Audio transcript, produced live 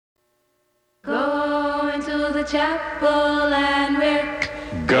to the chapel and we're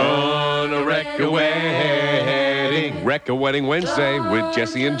Gonna wreck a wedding. Wreck a Wedding Wednesday with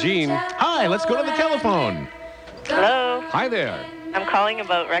Jesse and Jean. Hi, let's go to the telephone. Hello. Hi there. I'm calling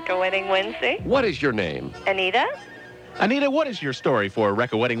about Wreck-A Wedding Wednesday. What is your name? Anita? Anita, what is your story for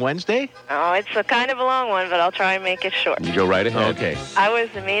Wreck a Wedding Wednesday? Oh, it's a kind of a long one, but I'll try and make it short. You go right ahead. Okay. I was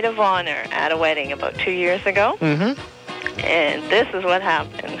the maid of honor at a wedding about 2 years ago. Mm-hmm. And this is what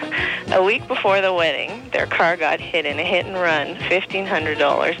happened. A week before the wedding, their car got hit in a hit and run, $1,500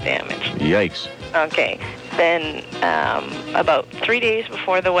 damage. Yikes. Okay. Then about 3 days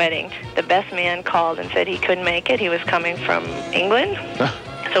before the wedding, the best man called and said he couldn't make it. He was coming from England.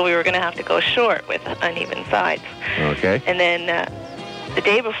 So we were going to have to go short with uneven sides. Okay. And then the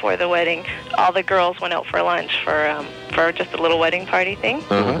day before the wedding, all the girls went out for lunch for just a little wedding party thing.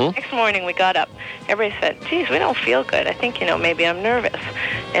 Mm-hmm. Next morning, we got up. Everybody said, geez, we don't feel good. I think, maybe I'm nervous.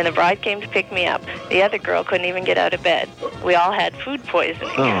 And the bride came to pick me up. The other girl couldn't even get out of bed. We all had food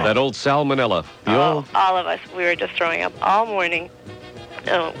poisoning. Oh, that old salmonella. All of us. We were just throwing up all morning.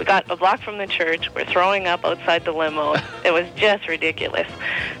 We got a block from the church. We're throwing up outside the limo. It was just ridiculous.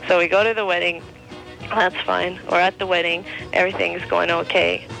 So we go to the wedding. That's fine. We're at the wedding. Everything's going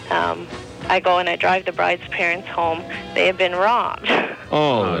okay. I go and I drive the bride's parents home. They have been robbed.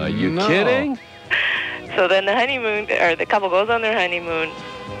 Oh, are you kidding? So then the couple goes on their honeymoon,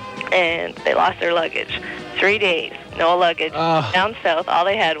 and they lost their luggage. 3 days, no luggage. Down south, all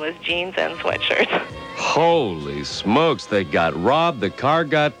they had was jeans and sweatshirts. Holy smokes, they got robbed. The car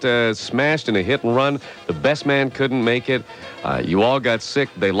got smashed in a hit and run. The best man couldn't make it. You all got sick.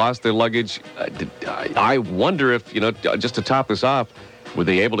 They lost their luggage. I wonder if, just to top this off, were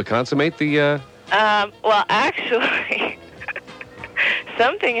they able to consummate the... Well, actually,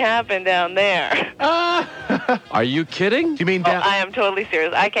 something happened down there. Are you kidding? Do you mean down... I am totally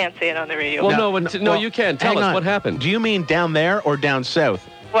serious. I can't say it on the radio. Well, no, you can. Tell us what happened. Do you mean down there or down south?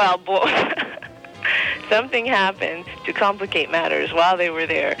 Well, something happened to complicate matters while they were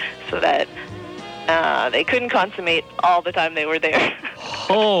there so that they couldn't consummate all the time they were there.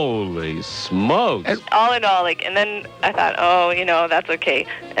 Holy smokes. All in all, and then I thought, that's okay.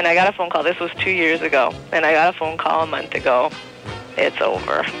 And I got a phone call. This was 2 years ago. And I got a phone call a month ago. It's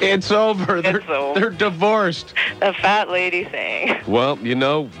over. It's over. It's over. They're divorced. The fat lady thing. Well,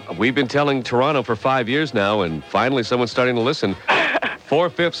 we've been telling Toronto for 5 years now, and finally someone's starting to listen.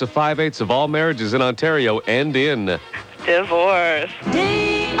 4/5 to 5/8 of all marriages in Ontario end in divorce.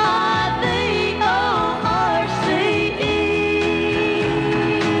 Day of the